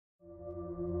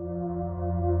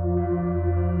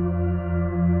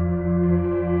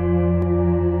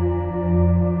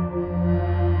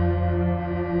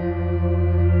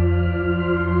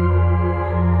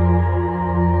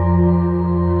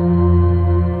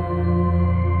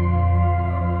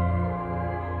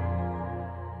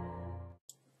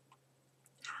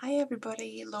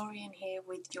everybody, Lorien here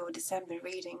with your December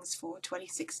readings for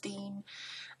 2016.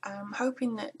 I'm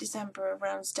hoping that December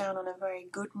rounds down on a very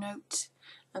good note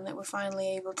and that we're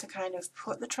finally able to kind of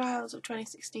put the trials of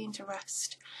 2016 to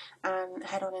rest and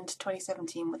head on into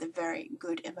 2017 with a very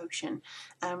good emotion.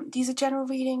 These are general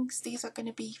readings. These are going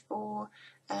to be for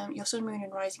your sun, moon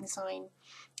and rising sign.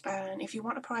 And if you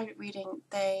want a private reading,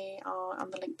 they are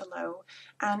on the link below.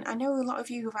 And I know a lot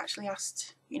of you have actually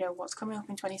asked, you know, what's coming up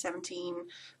in 2017.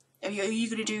 Are you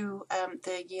going to do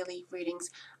the yearly readings?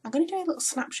 I'm going to do a little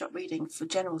snapshot reading for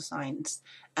general signs,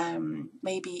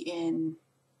 maybe in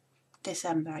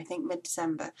December, I think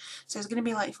mid-December. So it's going to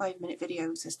be like 5-minute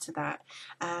videos as to that.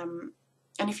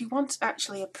 And if you want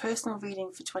actually a personal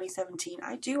reading for 2017,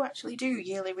 I do actually do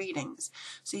yearly readings.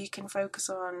 So you can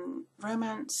focus on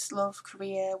romance, love,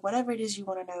 career, whatever it is you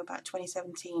want to know about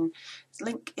 2017. The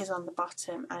link is on the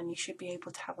bottom and you should be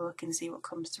able to have a look and see what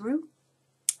comes through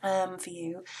for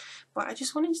you. But I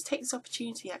just wanted to take this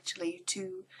opportunity actually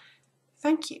to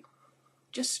thank you.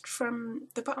 Just from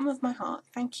the bottom of my heart,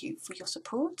 thank you for your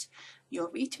support, your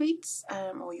retweets,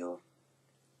 or your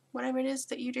whatever it is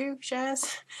that you do,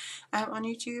 shares on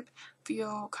YouTube, for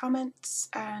your comments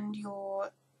and your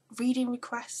reading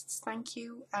requests. Thank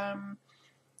you.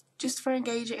 Just for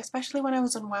engaging, especially when I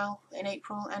was unwell in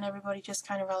April and everybody just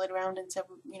kind of rallied around and said,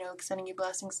 you know, sending you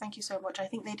blessings. Thank you so much. I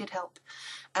think they did help.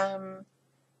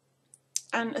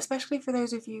 And especially for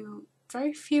those of you,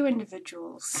 very few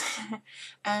individuals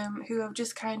who have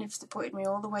just kind of supported me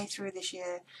all the way through this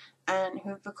year and who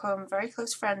have become very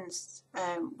close friends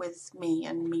with me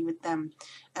and me with them.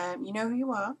 You know who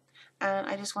you are, and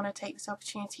I just want to take this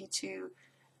opportunity to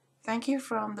thank you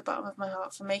from the bottom of my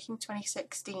heart for making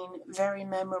 2016 very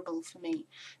memorable for me,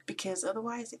 because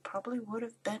otherwise it probably would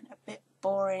have been a bit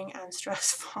boring and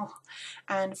stressful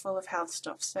and full of health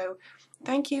stuff. So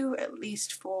thank you at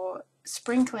least for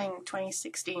sprinkling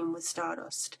 2016 with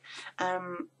stardust.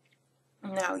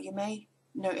 Now you may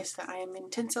notice that I am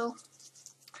in tinsel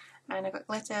and I've got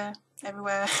glitter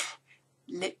everywhere.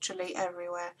 Literally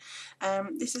everywhere.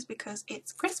 This is because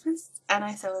it's Christmas and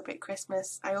I celebrate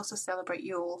Christmas. I also celebrate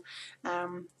Yule,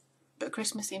 but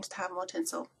Christmas seems to have more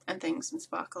tinsel and things and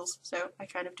sparkles, so I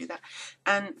kind of do that.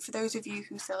 And for those of you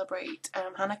who celebrate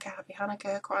Hanukkah, happy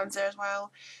Hanukkah, Kwanzaa as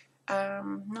well.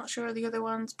 Not sure of the other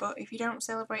ones, but if you don't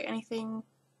celebrate anything,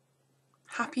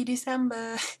 happy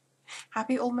December.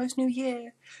 Happy almost New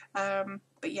Year.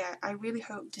 But yeah, I really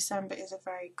hope December is a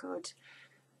very good,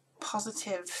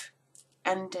 positive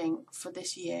ending for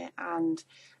this year, and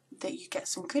that you get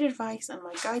some good advice and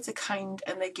my guides are kind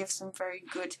and they give some very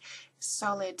good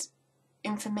solid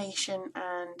information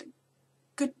and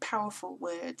good powerful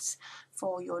words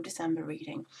for your December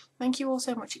reading. Thank you all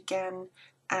so much again,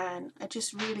 and I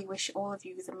just really wish all of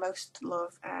you the most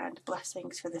love and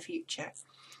blessings for the future.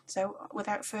 So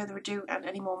without further ado and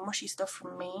any more mushy stuff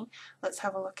from me, let's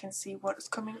have a look and see what's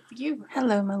coming for you.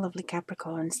 Hello my lovely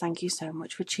Capricorns, thank you so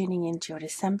much for tuning in to your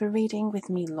December reading with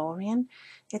me, Lorien.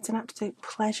 It's an absolute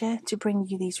pleasure to bring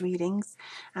you these readings,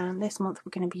 and this month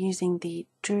we're going to be using the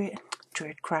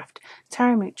Druidcraft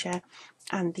Tarot Moocher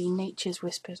and the Nature's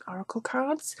Whispers Oracle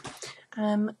cards.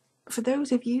 For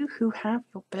those of you who have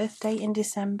your birthday in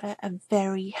December, a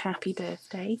very happy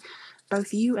birthday.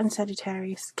 Both you and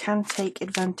Sagittarius can take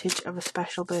advantage of a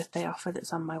special birthday offer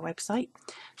that's on my website.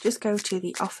 Just go to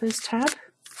the offers tab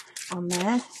on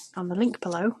there, on the link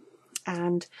below,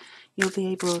 and you'll be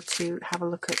able to have a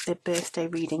look at the birthday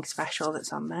reading special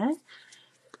that's on there.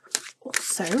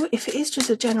 Also, if it is just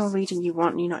a general reading you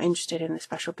want and you're not interested in the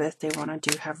special birthday one, I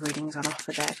do have readings on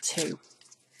offer there too.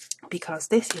 Because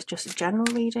this is just a general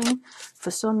reading for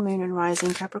Sun, Moon and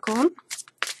Rising Capricorn.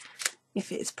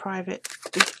 If it's private,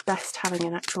 it's best having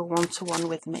an actual one-to-one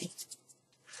with me.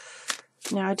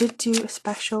 Now, I did do a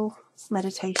special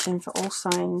meditation for all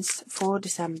signs for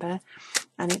December,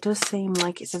 and it does seem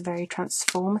like it's a very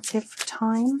transformative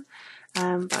time.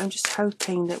 But I'm just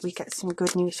hoping that we get some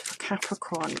good news for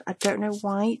Capricorn. I don't know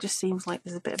why, it just seems like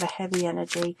there's a bit of a heavy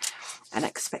energy and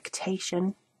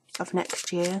expectation of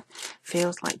next year.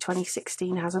 Feels like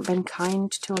 2016 hasn't been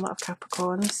kind to a lot of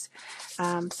Capricorns.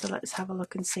 So let's have a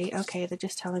look and see. Okay, they're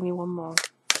just telling me one more.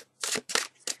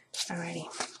 Alrighty,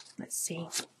 let's see.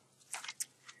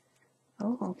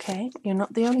 Oh, okay. You're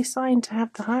not the only sign to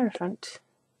have the Hierophant.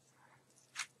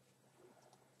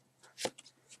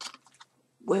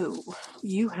 Whoa,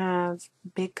 you have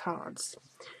big cards.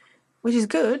 Which is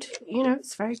good, you know,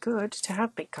 it's very good to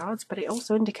have big cards, but it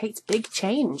also indicates big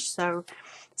change. So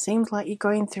seems like you're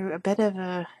going through a bit of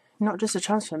a, not just a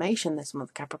transformation this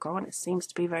month, Capricorn. It seems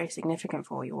to be very significant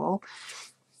for you all.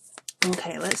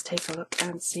 Okay, let's take a look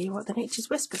and see what the Nature's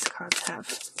Whispers cards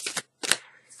have.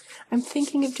 I'm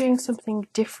thinking of doing something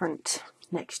different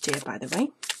next year, by the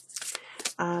way.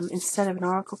 Instead of an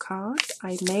oracle card,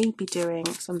 I may be doing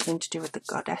something to do with the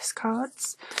goddess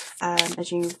cards.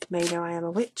 As you may know, I am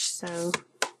a witch, so...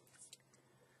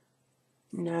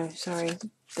 No, sorry,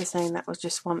 they're saying that was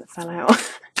just one that fell out.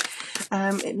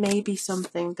 It may be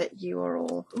something that you are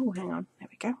all... Oh, hang on, there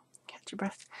we go. Catch your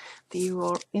breath. That you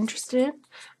are interested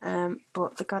in.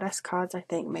 But the goddess cards, I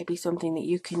think, may be something that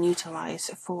you can utilise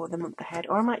for the month ahead.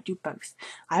 Or I might do both.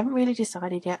 I haven't really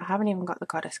decided yet. I haven't even got the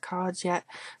goddess cards yet.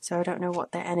 So I don't know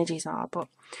what their energies are. But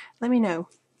let me know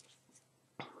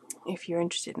if you're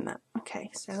interested in that. Okay,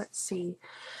 so let's see.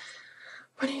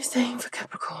 What are you saying for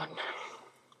Capricorn?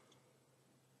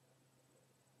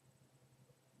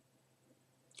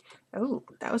 Oh,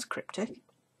 that was cryptic.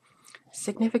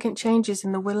 Significant changes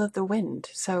in the will of the wind.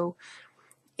 So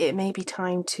it may be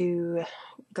time to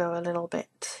go a little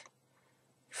bit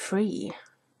free.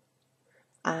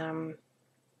 Okay.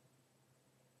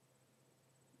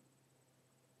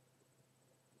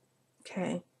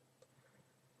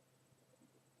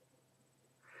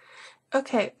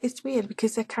 Okay, it's weird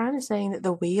because they're kind of saying that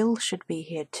the wheel should be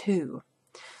here too.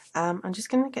 I'm just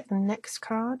going to get the next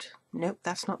card. Nope,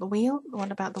 that's not the wheel.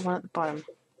 What about the one at the bottom?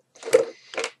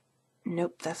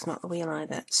 Nope, that's not the wheel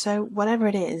either. So whatever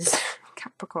it is,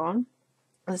 Capricorn,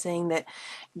 are saying that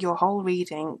your whole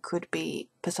reading could be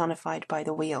personified by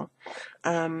the wheel.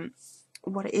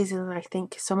 What it is I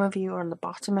think some of you are on the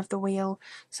bottom of the wheel,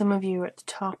 some of you are at the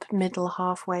top, middle,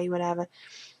 halfway, whatever.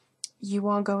 You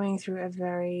are going through a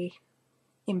very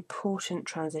important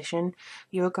transition.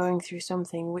 You are going through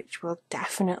something which will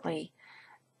definitely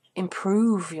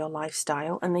improve your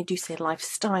lifestyle, and they do say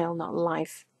lifestyle, not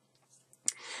life.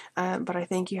 But I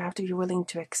think you have to be willing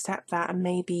to accept that and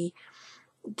maybe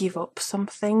give up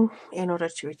something in order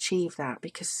to achieve that,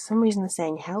 because for some reason they're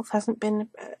saying health hasn't been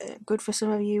good for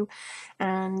some of you,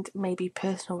 and maybe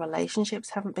personal relationships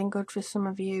haven't been good for some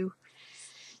of you.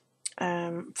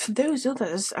 For those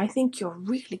others, I think you're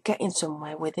really getting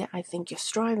somewhere with it. I think you're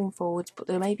striving forwards, but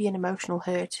there may be an emotional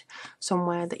hurt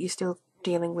somewhere that you're still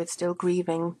dealing with, still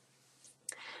grieving,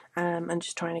 and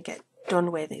just trying to get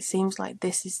done with. It seems like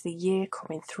this is the year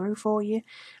coming through for you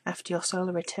after your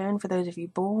solar return. For those of you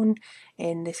born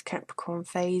in this Capricorn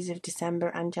phase of December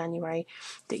and January,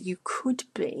 that you could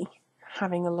be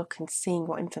having a look and seeing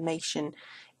what information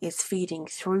is feeding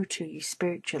through to you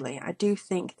spiritually. I do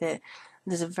think that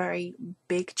there's a very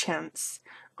big chance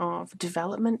of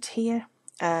development here.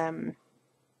 I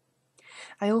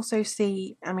also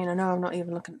see, I mean, I know I'm not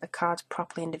even looking at the cards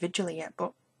properly individually yet,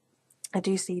 but I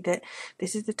do see that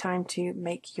this is the time to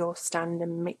make your stand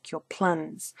and make your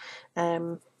plans.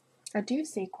 I do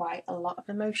see quite a lot of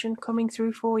emotion coming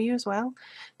through for you as well.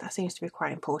 That seems to be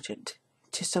quite important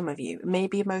to some of you.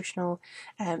 Maybe emotional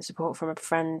support from a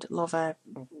friend, lover,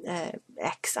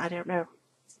 ex, I don't know.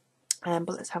 But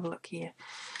let's have a look here.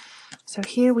 So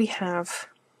here we have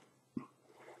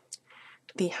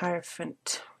the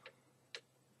Hierophant.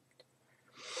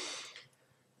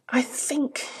 I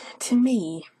think, to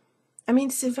me, I mean,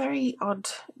 it's a very odd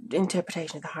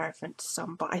interpretation of the Hierophant to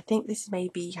some, but I think this may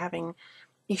be having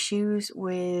issues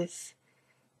with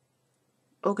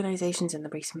organisations in the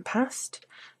recent past.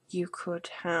 You could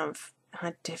have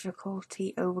had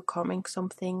difficulty overcoming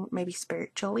something, maybe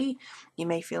spiritually. You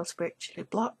may feel spiritually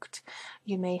blocked.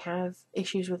 You may have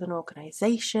issues with an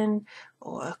organisation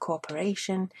or a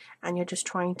corporation, and you're just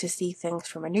trying to see things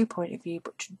from a new point of view,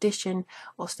 but tradition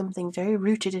or something very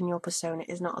rooted in your persona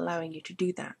is not allowing you to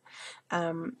do that.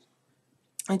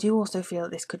 I do also feel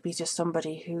that this could be just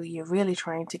somebody who you're really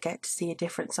trying to get to see a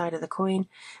different side of the coin,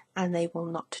 and they will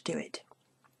not do it.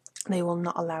 They will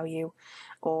not allow you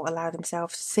or allow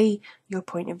themselves to see your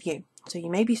point of view. So you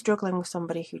may be struggling with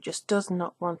somebody who just does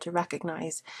not want to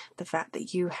recognise the fact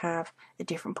that you have a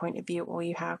different point of view, or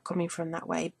you have coming from that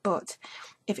way. But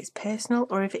if it's personal,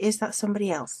 or if it is that somebody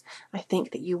else, I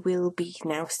think that you will be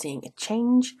now seeing a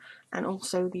change, and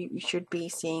also that you should be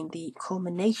seeing the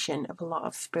culmination of a lot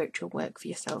of spiritual work for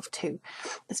yourself too.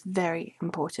 It's very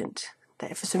important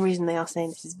that, if for some reason they are saying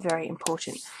this is very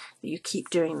important, that you keep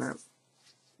doing that.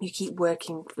 You keep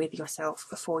working with yourself,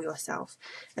 for yourself,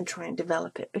 and try and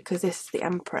develop it, because this is the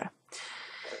Emperor.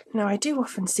 Now, I do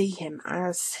often see him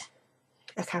as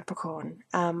a Capricorn,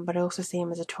 but I also see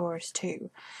him as a Taurus too,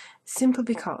 simply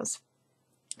because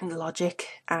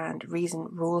logic and reason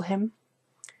rule him.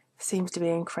 Seems to be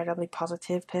an incredibly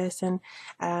positive person.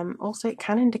 Also, it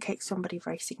can indicate somebody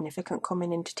very significant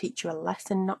coming in to teach you a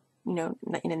lesson, not, you know,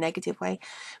 in a negative way,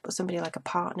 but somebody like a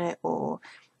partner or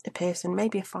a person,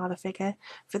 maybe a father figure.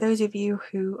 For those of you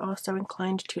who are so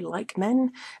inclined to like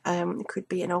men, it could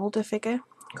be an older figure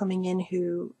coming in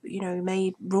who, you know,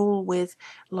 may rule with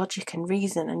logic and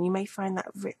reason, and you may find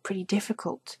that pretty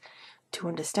difficult to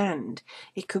understand.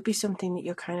 It could be something that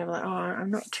you're kind of like, oh,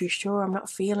 I'm not too sure, I'm not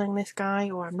feeling this guy,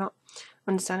 or I'm not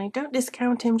understanding. Don't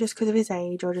discount him just because of his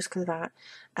age or just because of that.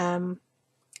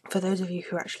 For those of you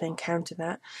who actually encounter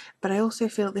that. But I also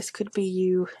feel this could be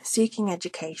you seeking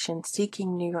education,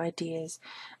 seeking new ideas,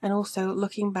 and also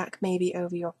looking back maybe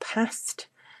over your past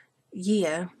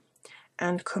year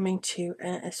and coming to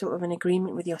a sort of an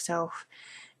agreement with yourself.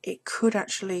 It could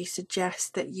actually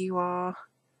suggest that you are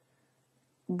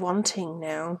wanting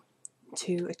now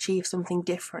to achieve something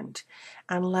different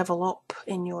and level up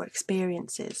in your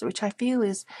experiences, which I feel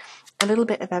is a little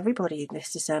bit of everybody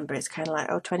this December. It's kind of like,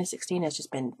 oh, 2016 has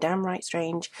just been damn right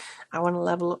strange. I want to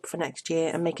level up for next year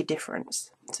and make a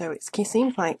difference. So it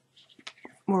seems like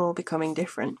we're all becoming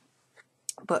different,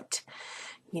 but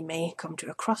you may come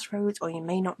to a crossroads, or you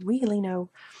may not really know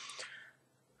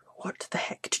what the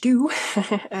heck to do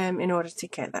in order to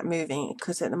get that moving,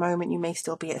 because at the moment you may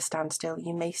still be at a standstill.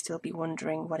 You may still be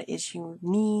wondering what it is you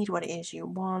need, what it is you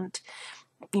want.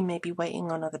 You may be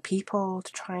waiting on other people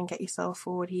to try and get yourself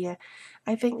forward here.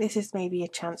 I think this is maybe a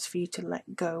chance for you to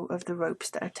let go of the ropes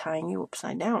that are tying you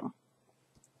upside down.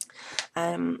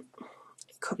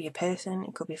 It could be a person,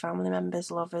 it could be family members,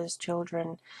 lovers,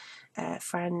 children,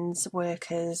 friends,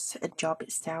 workers, a job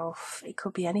itself. It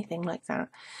could be anything like that.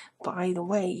 But either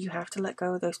way, you have to let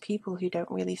go of those people who don't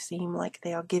really seem like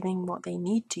they are giving what they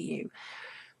need to you.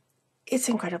 It's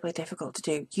incredibly difficult to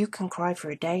do. You can cry for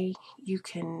a day, you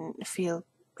can feel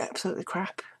absolutely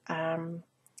crap,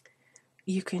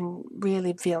 you can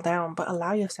really feel down, but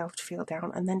allow yourself to feel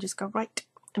down and then just go right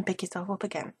and pick yourself up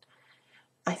again.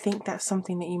 I think that's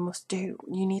something that you must do.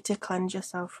 You need to cleanse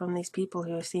yourself from these people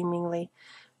who are seemingly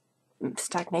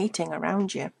stagnating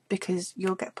around you, because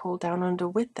you'll get pulled down under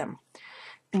with them.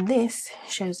 And this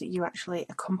shows that you actually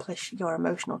accomplish your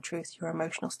emotional truth, your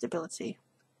emotional stability,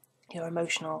 your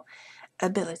emotional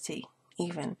ability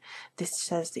even. This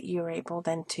says that you're able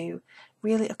then to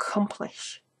really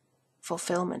accomplish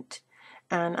fulfillment.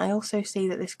 And I also see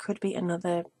that this could be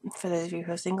another, for those of you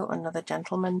who are single, another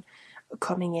gentleman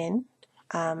coming in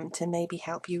to maybe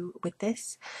help you with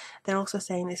this. They're also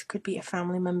saying this could be a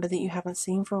family member that you haven't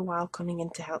seen for a while coming in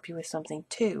to help you with something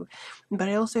too. But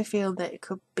I also feel that it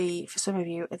could be, for some of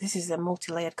you, this is a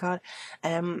multi-layered card,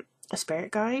 a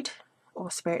spirit guide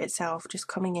or spirit itself just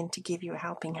coming in to give you a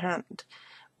helping hand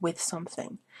with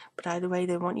something. But either way,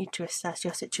 they want you to assess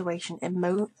your situation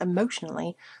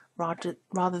emotionally rather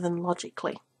than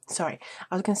logically. Sorry,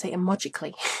 I was going to say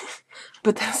emogically,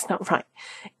 but that's not right.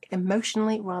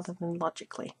 Emotionally rather than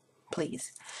logically,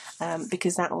 please,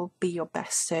 because that will be your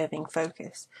best serving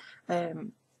focus.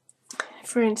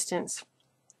 For instance,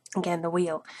 again, the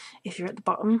wheel. If you're at the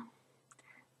bottom,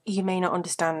 you may not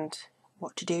understand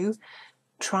what to do.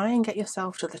 Try and get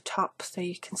yourself to the top so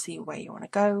you can see where you want to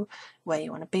go, where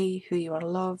you want to be, who you want to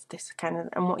love, this kind of,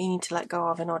 and what you need to let go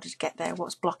of in order to get there,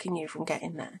 what's blocking you from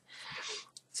getting there.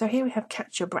 So here we have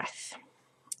catch your breath.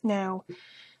 Now,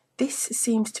 this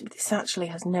actually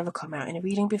has never come out in a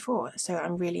reading before, so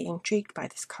I'm really intrigued by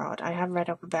this card. I have read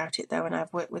up about it though, and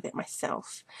I've worked with it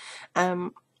myself.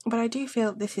 But I do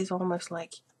feel this is almost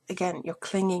like, again, you're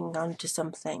clinging onto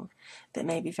something that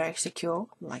may be very secure,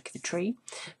 like the tree,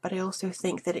 but I also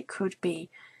think that it could be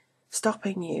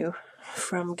stopping you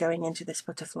from going into this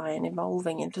butterfly and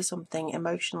evolving into something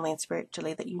emotionally and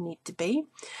spiritually that you need to be.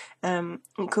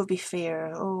 It could be fear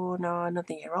of, oh no,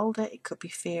 another year older. It could be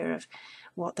fear of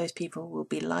what those people will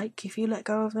be like if you let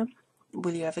go of them.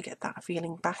 Will you ever get that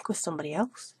feeling back with somebody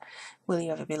else? Will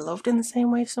you ever be loved in the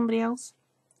same way as somebody else?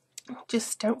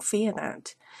 Just don't fear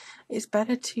that. It's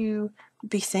better to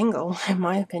be single, in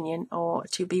my opinion, or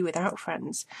to be without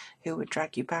friends who would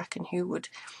drag you back and who would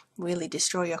really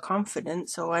destroy your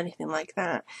confidence or anything like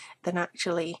that, than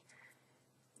actually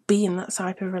be in that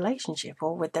type of relationship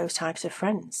or with those types of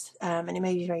friends. And it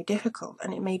may be very difficult,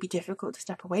 and it may be difficult to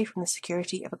step away from the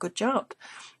security of a good job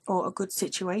or a good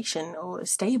situation or a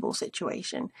stable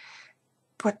situation.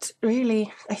 But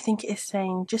really, I think it's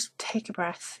saying just take a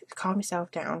breath, calm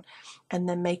yourself down, and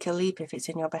then make a leap if it's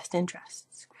in your best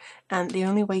interests. And the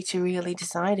only way to really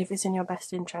decide if it's in your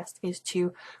best interest is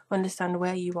to understand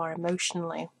where you are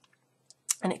emotionally.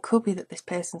 And it could be that this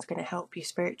person's going to help you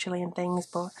spiritually and things,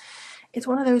 but it's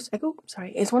one of those,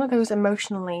 it's one of those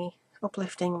emotionally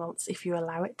uplifting months if you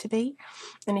allow it to be,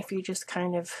 and if you just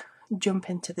kind of jump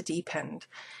into the deep end.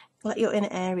 Let your inner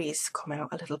Aries come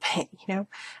out a little bit,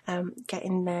 get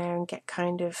in there and get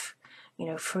kind of,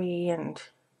 free and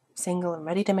single and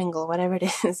ready to mingle, whatever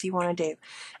it is you want to do.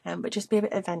 But just be a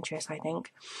bit adventurous, I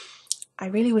think. I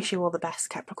really wish you all the best,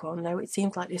 Capricorn. Though it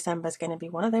seems like December is going to be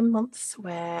one of them months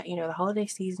where, you know, the holiday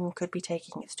season could be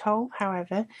taking its toll.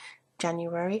 However,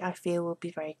 January I feel will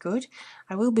be very good.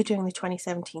 I will be doing the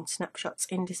 2017 snapshots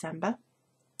in December.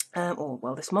 Or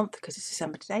well, this month because it's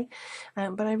December today,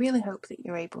 but I really hope that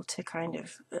you're able to kind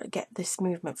of get this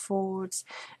movement forwards,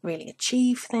 really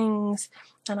achieve things,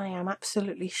 and I am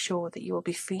absolutely sure that you will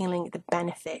be feeling the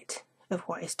benefit of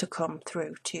what is to come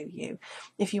through to you.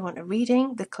 If you want a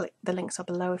reading, the links are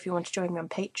below. If you want to join me on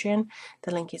Patreon,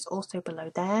 the link is also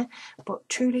below there. But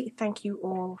truly, thank you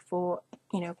all for,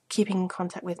 you know, keeping in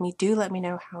contact with me. Do let me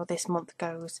know how this month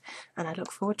goes, and I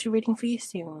look forward to reading for you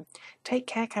soon. Take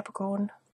care, Capricorn.